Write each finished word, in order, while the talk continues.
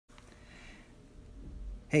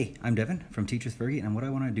Hey, I'm Devin from Teach with Fergie, and what I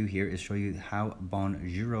want to do here is show you how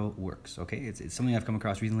Bonjoro works, okay? It's something I've come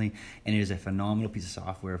across recently, and it is a phenomenal piece of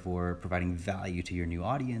software for providing value to your new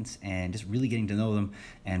audience and just really getting to know them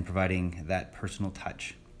and providing that personal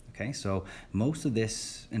touch, okay? So most of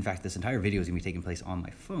this, in fact, this entire video is going to be taking place on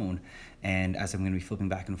my phone, and as I'm going to be flipping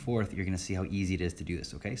back and forth, you're going to see how easy it is to do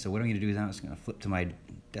this, okay? So what I'm going to do is now I'm just going to flip to my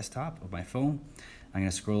desktop of my phone. I'm going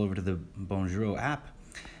to scroll over to the Bonjoro app.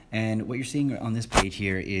 And what you're seeing on this page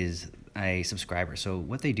here is a subscriber. So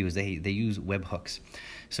what they do is they use webhooks.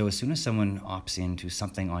 So as soon as someone opts into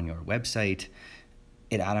something on your website,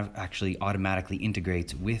 it actually automatically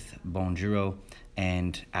integrates with Bonjoro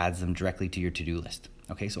and adds them directly to your to-do list.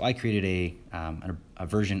 Okay, so I created a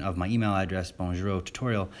version of my email address, Bonjoro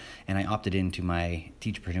tutorial, and I opted into my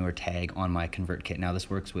Teachpreneur tag on my ConvertKit. Now this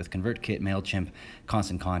works with ConvertKit, MailChimp,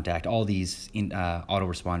 Constant Contact, all these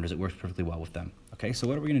autoresponders. It works perfectly well with them. Okay, so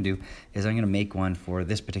what we're gonna do is I'm gonna make one for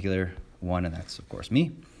this particular one, and that's of course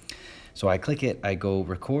me. So I click it, I go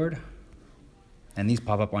record, and these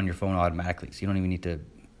pop up on your phone automatically. So you don't even need to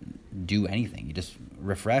do anything. You just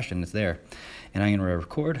refresh and it's there. And I'm gonna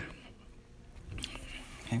record.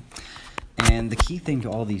 Okay. And the key thing to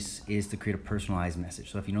all these is to create a personalized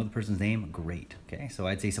message. So if you know the person's name, great. Okay, so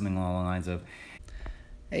I'd say something along the lines of,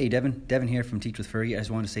 hey, Devin here from Teach with Fergie. I just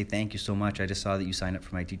wanted to say thank you so much. I just saw that you signed up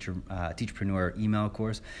for my Teachpreneur email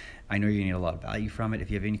course. I know you're gonna get a lot of value from it. If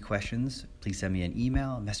you have any questions, please send me an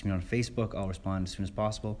email, message me on Facebook. I'll respond as soon as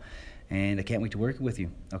possible. And I can't wait to work with you.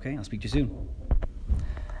 Okay, I'll speak to you soon.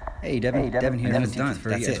 Hey, Devin here. And then it's done.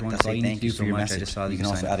 That's it. That's all you need to do for your message. I just saw that you can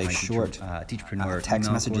also add a short Teachpreneur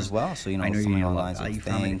text message as well. So, you know, something along the lines of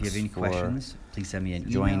thanks if you have any questions, please send me an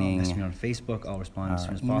email, message me on Facebook. I'll respond as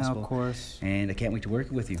soon as possible. Course. And I can't wait to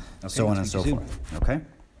work with you. Okay, so on and so forth. Okay,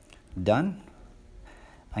 done.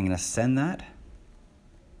 I'm going to send that.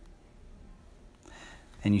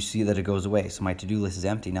 And you see that it goes away. So my to-do list is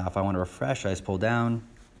empty. Now, if I want to refresh, I just pull down.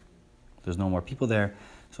 There's no more people there.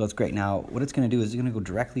 So that's great. Now, what it's going to do is it's going to go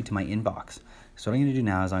directly to my inbox. So what I'm going to do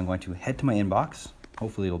now is I'm going to head to my inbox.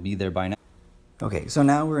 Hopefully it'll be there by now. Okay, so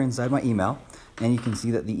now we're inside my email, and you can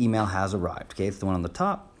see that the email has arrived. Okay, it's the one on the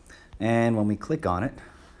top. And when we click on it,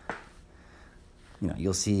 you know,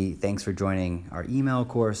 you'll see, thanks for joining our email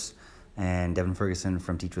course, and Devin Ferguson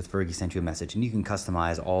from Teach with Fergie sent you a message, and you can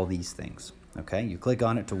customize all these things. Okay, you click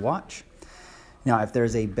on it to watch. Now, if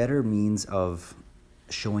there's a better means of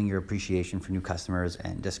showing your appreciation for new customers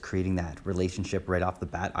and just creating that relationship right off the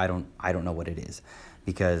bat, I don't know what it is,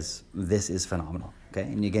 because this is phenomenal. Okay,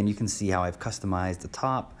 and again, you can see how I've customized the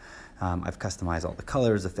top. I've customized all the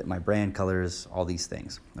colors that fit my brand colors, all these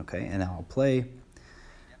things. Okay, and now I'll play,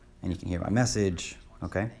 and you can hear my message.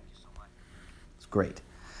 Okay, it's great.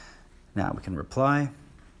 Now we can reply.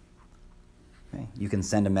 Okay, you can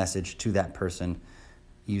send a message to that person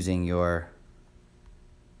using your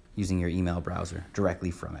email browser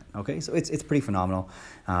directly from it. Okay, so it's pretty phenomenal.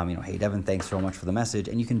 You know, hey Devin, thanks so much for the message,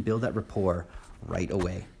 and you can build that rapport right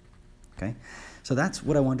away. Okay, so that's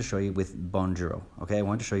what I wanted to show you with Bonjoro. Okay, I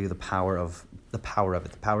wanted to show you the power of it, the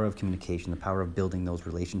power of communication, the power of building those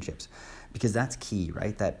relationships, because that's key,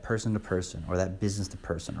 right? That person to person, or that business to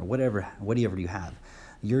person, or whatever you have.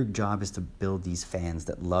 Your job is to build these fans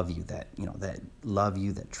that love you, that love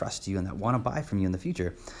you, that trust you, and that want to buy from you in the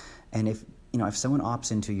future. And if someone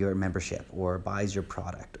opts into your membership or buys your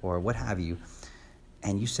product or what have you,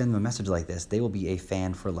 and you send them a message like this, they will be a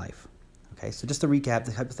fan for life. Okay, so just to recap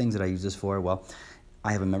the type of things that I use this for, well,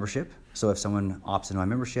 I have a membership. So if someone opts into my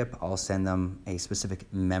membership, I'll send them a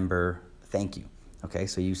specific member thank you. Okay,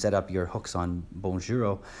 so you set up your hooks on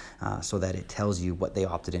Bonjoro so that it tells you what they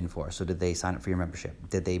opted in for. So did they sign up for your membership?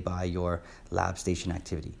 Did they buy your lab station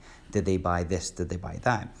activity? Did they buy this? Did they buy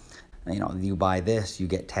that? You know, you buy this, you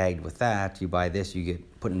get tagged with that. You buy this, you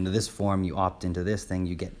get put into this form. You opt into this thing,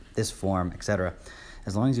 you get this form, etc.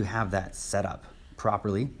 As long as you have that set up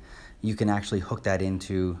properly, you can actually hook that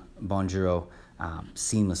into Bonjoro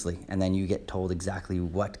seamlessly, and then you get told exactly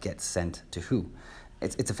what gets sent to who.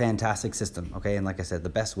 It's a fantastic system, okay? And like I said, the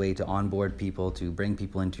best way to onboard people, to bring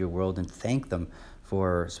people into your world and thank them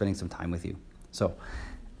for spending some time with you. So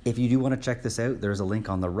if you do want to check this out, there's a link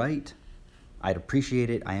on the right. I'd appreciate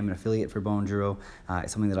it. I am an affiliate for Bonjoro.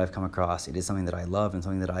 It's something that I've come across. It is something that I love and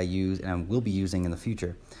something that I use and I will be using in the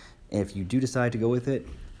future. If you do decide to go with it,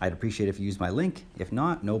 I'd appreciate if you use my link. If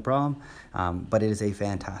not, no problem. But it is a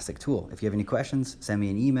fantastic tool. If you have any questions, send me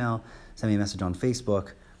an email, send me a message on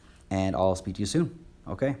Facebook, and I'll speak to you soon.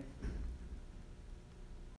 Okay?